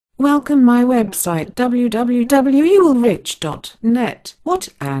Welcome my website www.ulrich.net. What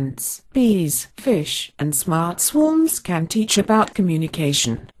ants, bees, fish, and smart swarms can teach about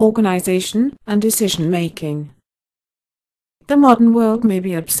communication, organization, and decision-making. The modern world may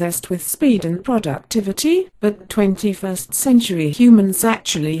be obsessed with speed and productivity, but 21st century humans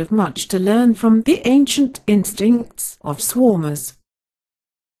actually have much to learn from the ancient instincts of swarmers.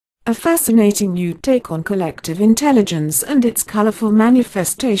 A fascinating new take on collective intelligence and its colorful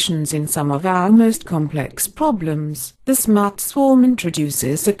manifestations in some of our most complex problems. The smart swarm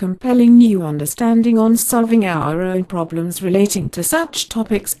introduces a compelling new understanding on solving our own problems relating to such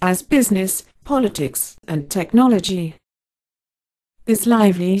topics as business, politics, and technology. This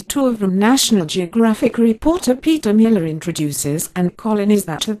lively tour from National Geographic reporter Peter Miller introduces colonies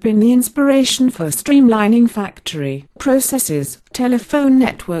that have been the inspiration for streamlining factory processes, telephone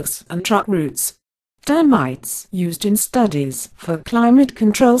networks, and truck routes. Termites used in studies for climate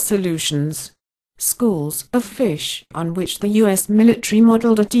control solutions. Schools of fish on which the US military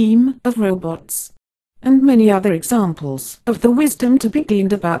modeled a team of robots. And many other examples of the wisdom to be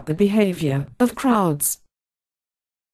gleaned about the behavior of crowds.